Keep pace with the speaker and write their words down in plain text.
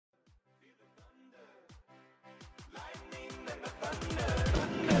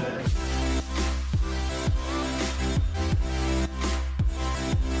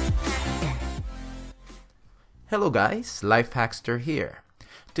Hello guys, Life Hackster here.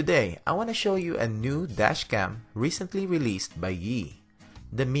 Today, I want to show you a new dashcam recently released by Yi,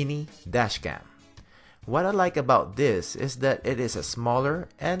 the Mini Dashcam. What I like about this is that it is a smaller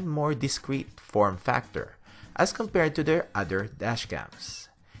and more discreet form factor as compared to their other dashcams.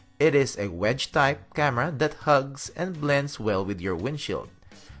 It is a wedge-type camera that hugs and blends well with your windshield,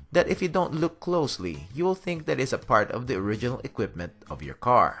 that if you don't look closely, you will think that it's a part of the original equipment of your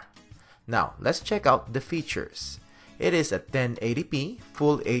car. Now, let's check out the features. It is a 1080p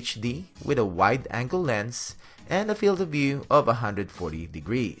Full HD with a wide-angle lens and a field of view of 140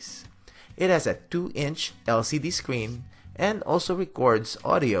 degrees. It has a 2-inch LCD screen and also records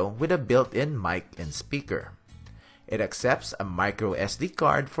audio with a built-in mic and speaker. It accepts a micro SD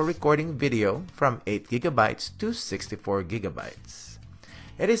card for recording video from 8GB to 64GB.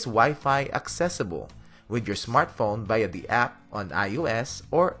 It is Wi-Fi accessible with your smartphone via the app on iOS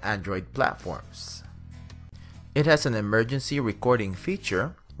or Android platforms. It has an emergency recording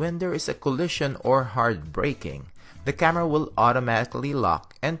feature. When there is a collision or hard braking, the camera will automatically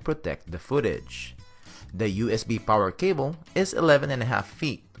lock and protect the footage. The USB power cable is 11.5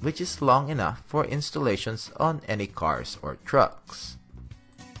 feet, which is long enough for installations on any cars or trucks.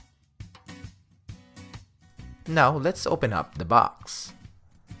 Now let's open up the box.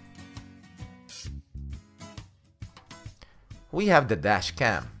 We have the dash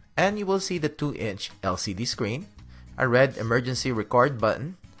cam, and you will see the 2-inch LCD screen, a red emergency record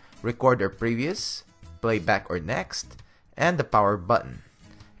button, record or previous, playback or next, and the power button,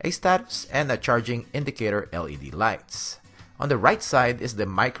 a status and a charging indicator LED lights. On the right side is the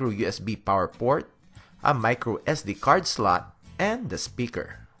micro USB power port, a micro SD card slot, and the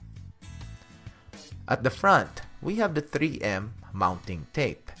speaker. At the front, we have the 3M mounting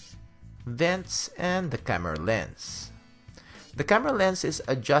tape, vents, and the camera lens. The camera lens is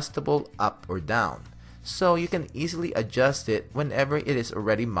adjustable up or down, so you can easily adjust it whenever it is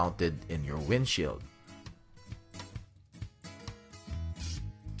already mounted in your windshield.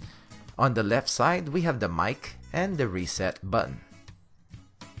 On the left side, we have the mic and the reset button.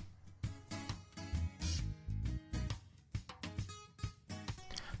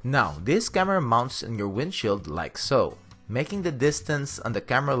 Now, this camera mounts in your windshield like so, making the distance on the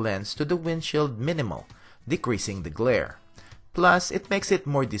camera lens to the windshield minimal, decreasing the glare. Plus, it makes it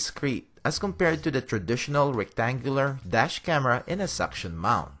more discreet as compared to the traditional rectangular dash camera in a suction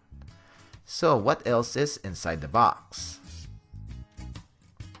mount. So, what else is inside the box?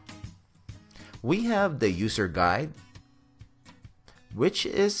 We have the user guide, which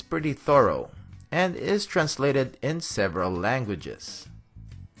is pretty thorough and is translated in several languages.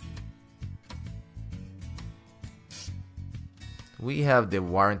 We have the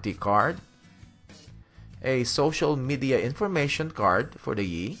warranty card, a social media information card for the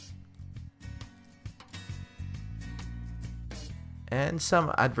Yi, and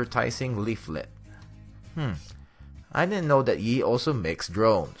some advertising leaflet. I didn't know that Yi also makes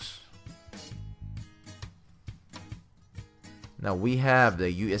drones. Now we have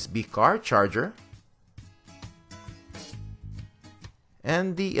the USB car charger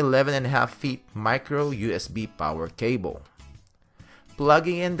and the 11.5 feet micro USB power cable.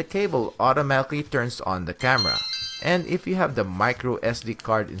 Plugging in the cable automatically turns on the camera, and if you have the micro SD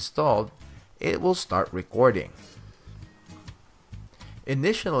card installed, it will start recording.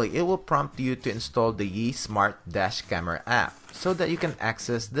 Initially, it will prompt you to install the Yi Smart Dash Camera app so that you can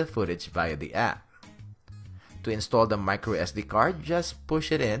access the footage via the app. To install the micro SD card, just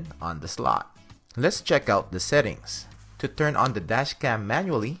push it in on the slot. Let's check out the settings. To turn on the dash cam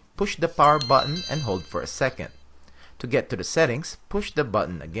manually, push the power button and hold for a second. To get to the settings, push the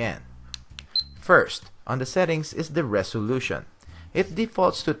button again. First, on the settings is the resolution. It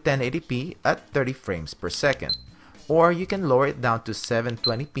defaults to 1080p at 30 frames per second, or you can lower it down to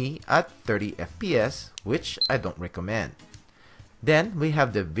 720p at 30 fps, which I don't recommend. Then we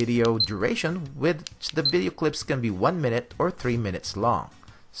have the video duration, which the video clips can be 1 minute or 3 minutes long.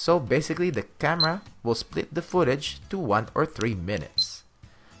 So basically the camera will split the footage to 1 or 3 minutes.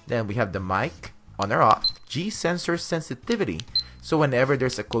 Then we have the mic, on or off, G-sensor sensitivity, so whenever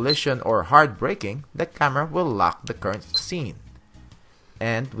there's a collision or hard braking, the camera will lock the current scene.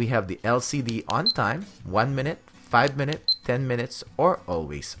 And we have the LCD on time, 1 minute, 5 minutes, 10 minutes, or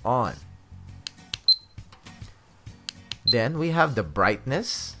always on. Then we have the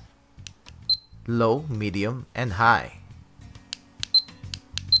brightness, low, medium, and high.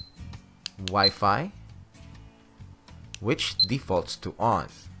 Wi-Fi, which defaults to on.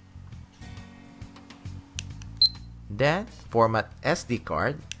 Then, format SD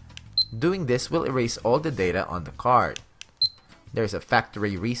card. Doing this will erase all the data on the card. There's a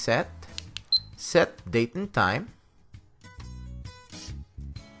factory reset, Set date and time,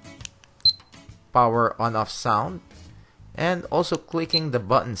 power on off sound, and also clicking the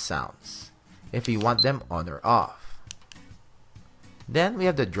button sounds if you want them on or off. Then we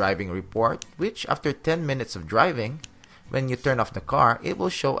have the driving report, which after 10 minutes of driving, when you turn off the car, it will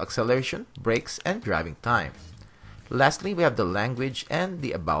show acceleration, brakes, and driving time. Lastly, we have the language and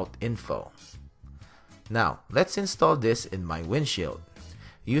the about info. Now, let's install this in my windshield.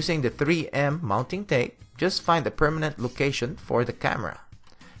 Using the 3M mounting tape, just find a permanent location for the camera.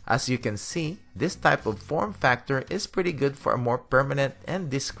 As you can see, this type of form factor is pretty good for a more permanent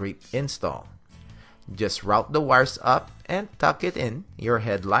and discreet install. Just route the wires up and tuck it in your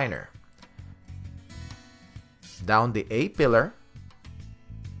headliner. Down the A-pillar,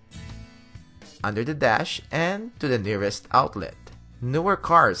 under the dash, and to the nearest outlet. Newer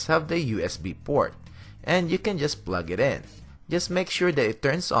cars have the USB port, and you can just plug it in. Just make sure that it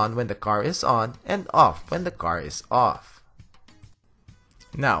turns on when the car is on and off when the car is off.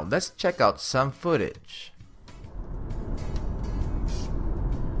 Now let's check out some footage.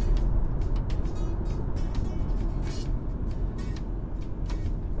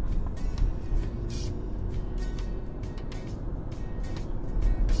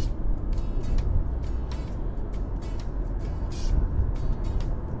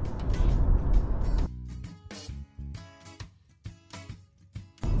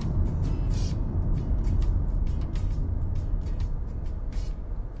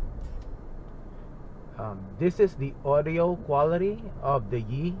 This is the audio quality of the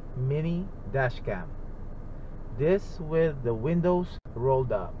Yi Mini Dashcam. This with the windows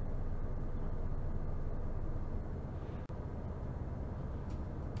rolled up.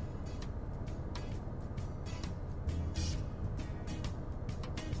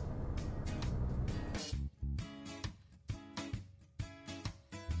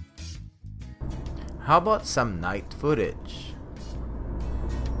 How about some night footage?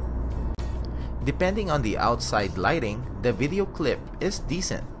 Depending on the outside lighting, the video clip is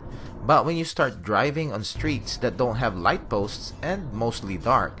decent. But when you start driving on streets that don't have light posts and mostly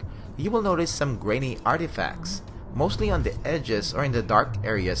dark, you will notice some grainy artifacts, mostly on the edges or in the dark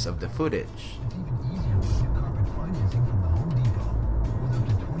areas of the footage.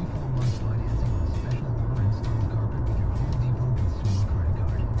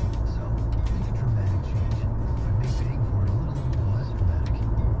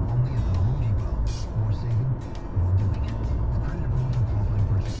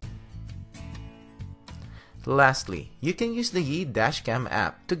 Lastly, you can use the Yi Dashcam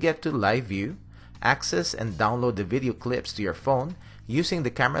app to get to live view, access and download the video clips to your phone using the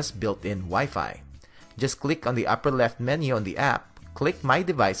camera's built-in Wi-Fi. Just click on the upper left menu on the app, click My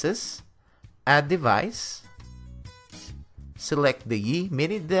Devices, Add Device, select the Yi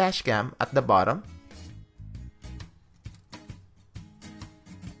Mini Dashcam at the bottom,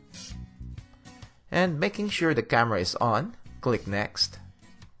 and making sure the camera is on, click Next.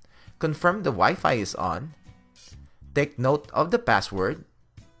 Confirm the Wi-Fi is on. Take note of the password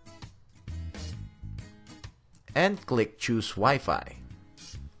and click Choose Wi-Fi.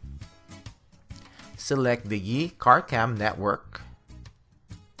 Select the Yi Car Cam network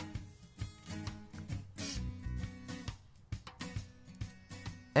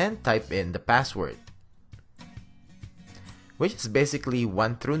and type in the password, which is basically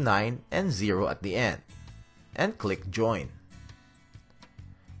 1 through 9 and 0 at the end, and click Join.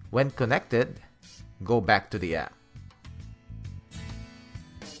 When connected, go back to the app.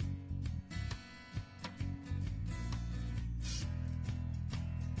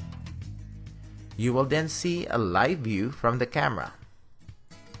 You will then see a live view from the camera.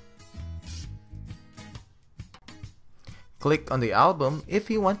 Click on the album if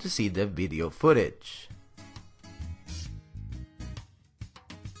you want to see the video footage.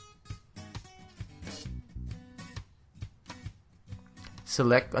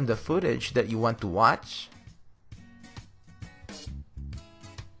 Select on the footage that you want to watch,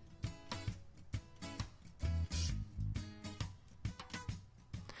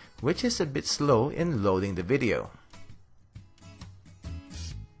 which is a bit slow in loading the video.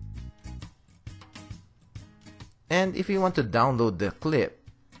 And if you want to download the clip,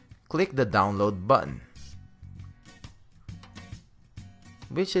 click the download button,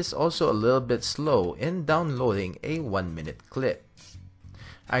 which is also a little bit slow in downloading a 1-minute clip.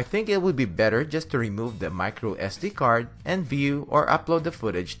 I think it would be better just to remove the micro SD card and view or upload the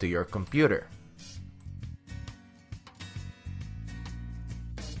footage to your computer.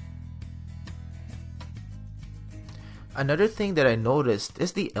 Another thing that I noticed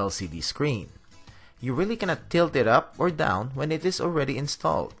is the LCD screen. You really cannot tilt it up or down when it is already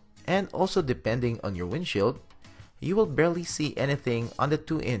installed. and also depending on your windshield, you will barely see anything on the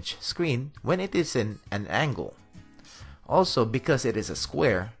 2-inch screen when it is in an angle. Also, because it is a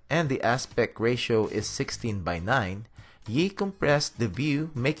square and the aspect ratio is 16:9, Yi compressed the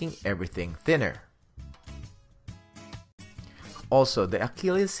view, making everything thinner. Also, the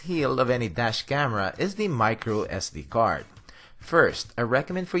Achilles heel of any dash camera is the micro SD card. First, I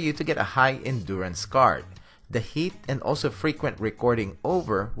recommend for you to get a high endurance card. The heat and also frequent recording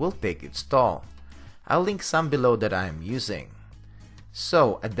over will take its toll. I'll link some below that I am using.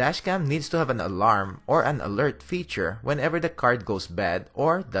 So, a dashcam needs to have an alarm or an alert feature whenever the card goes bad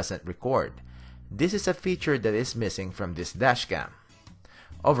or doesn't record. This is a feature that is missing from this dashcam.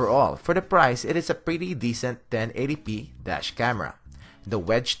 Overall, for the price, it is a pretty decent 1080p dash camera. The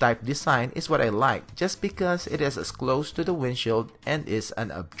wedge type design is what I like just because it is as close to the windshield and is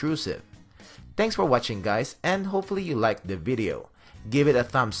unobtrusive. Thanks for watching, guys, and hopefully you liked the video. Give it a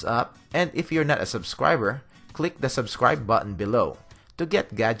thumbs up, and if you're not a subscriber, click the subscribe button below to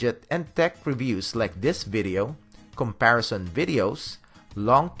get gadget and tech reviews like this video, comparison videos,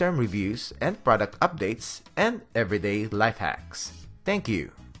 long-term reviews and product updates, and everyday life hacks. Thank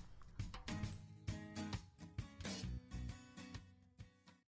you.